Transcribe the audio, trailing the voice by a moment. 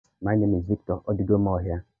My name is Victor Odigomo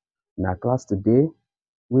here. In our class today,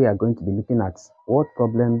 we are going to be looking at what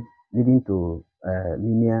problem leading to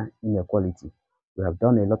linear inequality. We have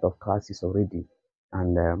done a lot of classes already,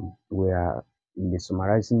 and we are in the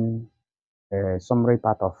summary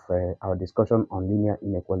part of our discussion on linear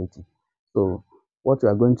inequality. So, what we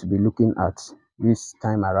are going to be looking at this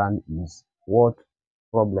time around is what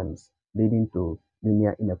problems leading to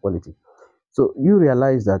linear inequality. So, you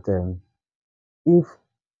realize that if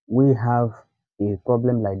we have a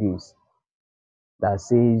problem like this that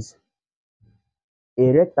says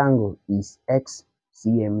a rectangle is x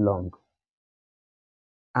cm long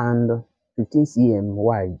and 15 cm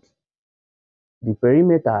wide, the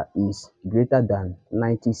perimeter is greater than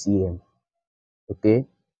 90 cm. Okay,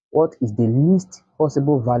 what is the least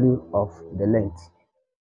possible value of the length?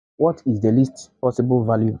 What is the least possible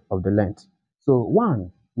value of the length? So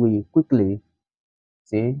one, we quickly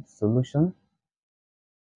say solution.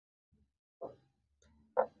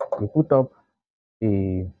 We put up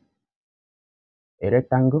a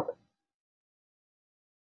rectangle.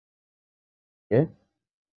 Okay,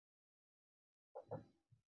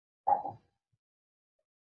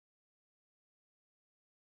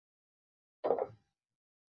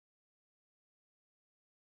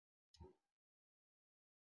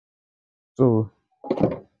 so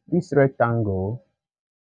this rectangle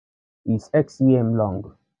is x cm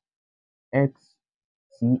long, x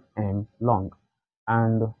cm long,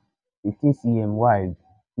 and 15 cm wide,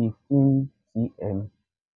 15 cm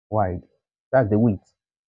wide. That's the width,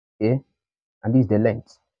 okay, and this is the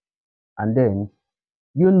length. And then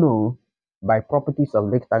you know by properties of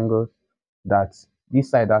rectangles that this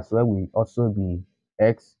side as well will also be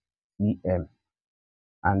x cm,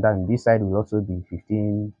 and then this side will also be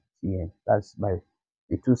 15 cm. That's by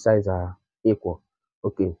the two sides are equal.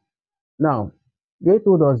 Okay, now they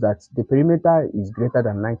told us that the perimeter is greater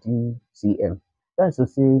than 90 cm. That's to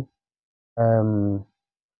say,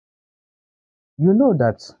 you know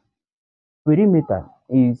that perimeter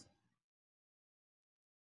is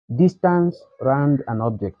distance around an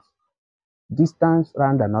object. Distance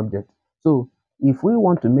around an object. So if we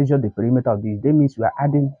want to measure the perimeter of this, that means we are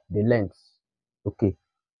adding the length. Okay,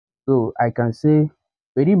 so I can say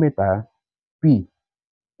perimeter P,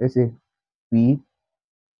 let's say P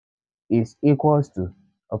is equals to,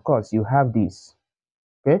 of course, you have this,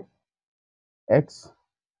 okay, x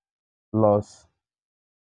plus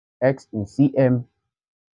x in cm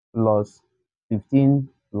plus 15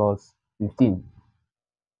 plus 15.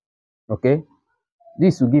 Okay,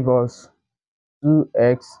 this will give us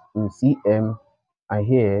 2x in cm and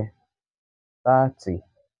here 30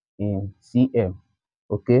 in cm.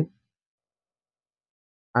 Okay,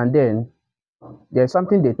 and then there's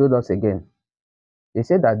something they told us again. They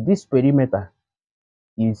said that this perimeter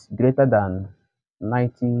is greater than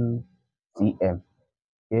 90 cm.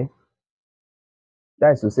 Okay,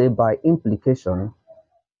 that is to say, by implication,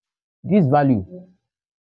 this value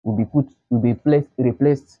will be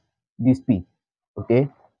replaced this p. Okay,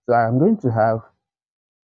 so I'm going to have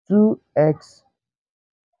 2x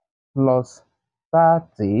plus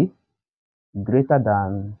 30 greater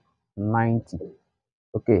than 90.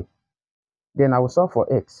 Okay, then I will solve for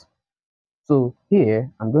x. So here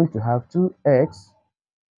I'm going to have 2x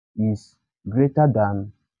is greater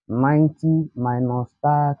than 90 minus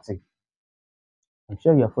 30. I'm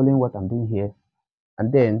sure you're following what I'm doing here.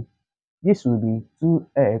 And then this will be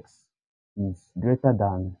 2x is greater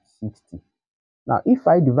than 60. Now if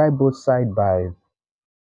I divide both sides by,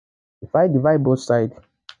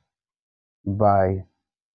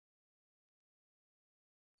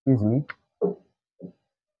 excuse me,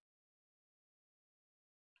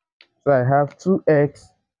 so I have 2x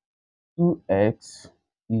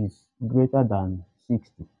is greater than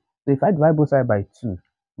 60. So if I divide both sides by 2,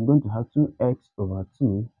 I'm going to have 2x over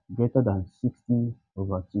 2 greater than 60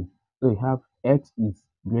 over 2. So you have x is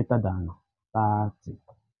greater than 30.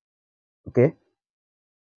 Okay,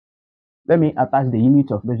 let me attach the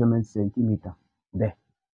unit of measurement centimeter there.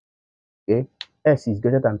 Okay, x is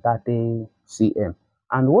greater than 30 cm,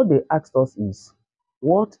 and what they asked us is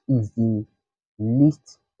what is the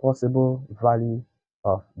least possible value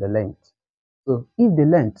of the length. So if the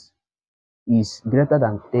length is greater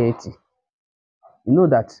than 30, you know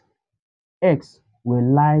that x will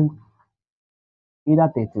lie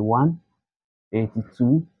either 31,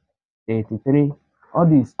 32, 33. All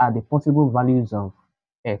these are the possible values of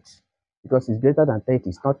x because it's greater than 30,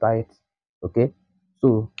 it's not right. Okay,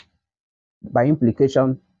 so by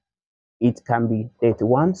implication, it can be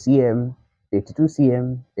 31 cm, 32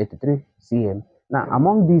 cm, 33 cm. Now,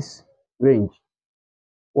 among this range,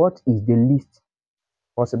 what is the least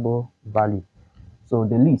possible value? So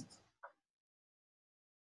the least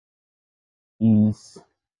is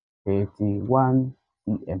 31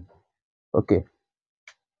 cm. Okay,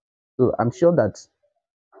 so I'm sure that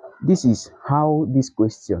this is how this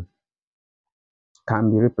question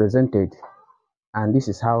can be represented, and this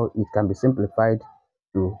is how it can be simplified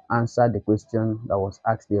to answer the question that was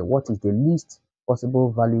asked there. What is the least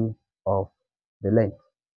possible value of the length?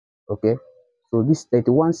 Okay, so this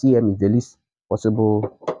 31 cm is the least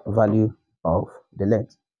possible value of the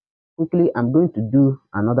length. Quickly, I'm going to do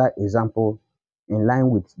another example in line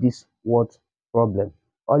with this word problem.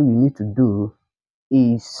 All you need to do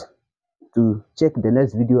is to check the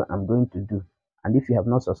next video I'm going to do, and if you have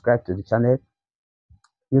not subscribed to the channel,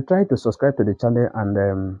 you try to subscribe to the channel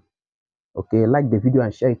and okay, like the video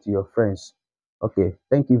and share it to your friends. Okay,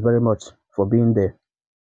 thank you very much for being there.